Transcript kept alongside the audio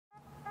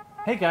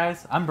Hey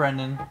guys, I'm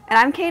Brendan. And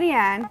I'm Katie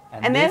Ann.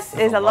 And this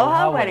is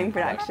Aloha Wedding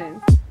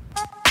Productions.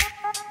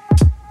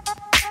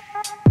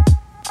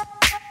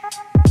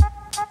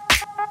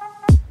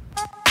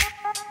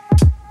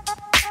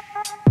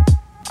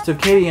 So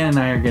Katie Ann and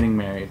I are getting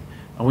married,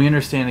 and we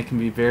understand it can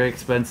be very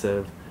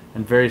expensive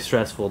and very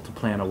stressful to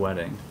plan a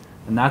wedding.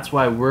 And that's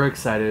why we're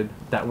excited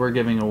that we're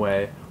giving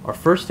away our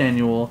first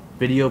annual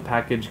video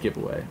package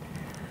giveaway.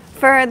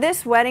 For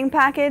this wedding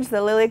package, the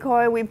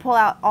Lilikoi, we pull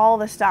out all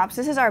the stops.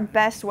 This is our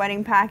best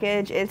wedding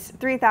package. It's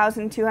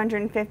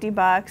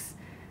 $3,250,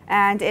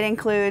 and it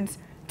includes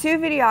 2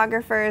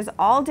 videographers,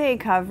 all-day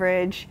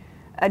coverage.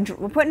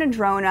 We're putting a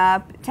drone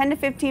up, 10 to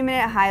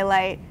 15-minute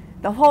highlight,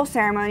 the whole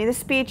ceremony, the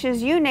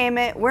speeches, you name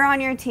it. We're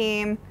on your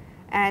team,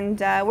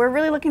 and we're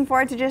really looking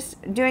forward to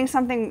just doing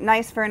something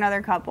nice for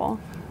another couple.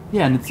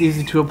 Yeah, and it's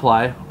easy to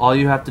apply. All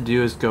you have to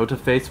do is go to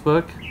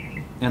Facebook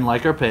and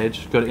like our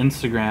page, go to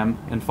Instagram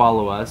and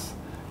follow us,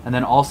 and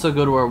then also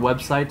go to our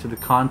website to the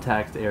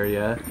contact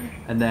area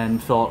and then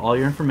fill out all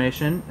your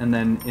information, and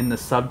then in the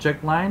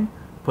subject line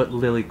put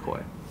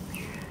Lilikoi.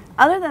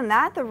 Other than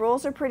that, the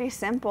rules are pretty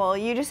simple.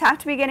 You just have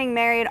to be getting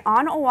married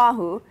on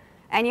Oahu,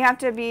 and you have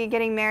to be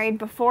getting married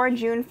before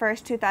June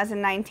 1st,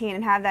 2019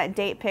 and have that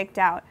date picked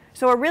out.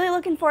 So we're really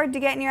looking forward to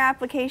getting your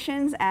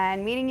applications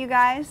and meeting you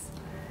guys.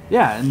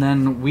 Yeah, and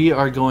then we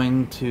are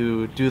going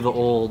to do the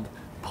old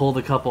pull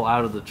the couple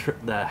out of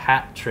the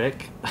hat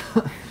trick.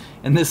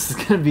 And this is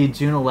going to be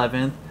June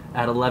 11th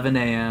at 11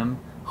 a.m.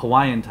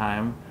 Hawaiian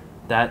time.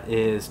 That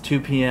is 2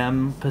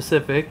 p.m.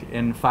 Pacific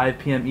and 5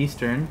 p.m.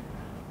 Eastern.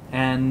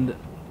 And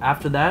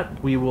after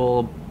that, we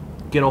will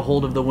get a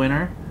hold of the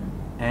winner.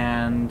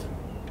 And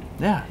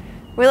yeah.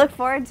 We look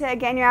forward to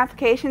getting your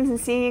applications and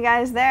seeing you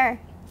guys there.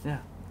 Yeah.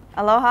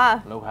 Aloha.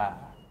 Aloha.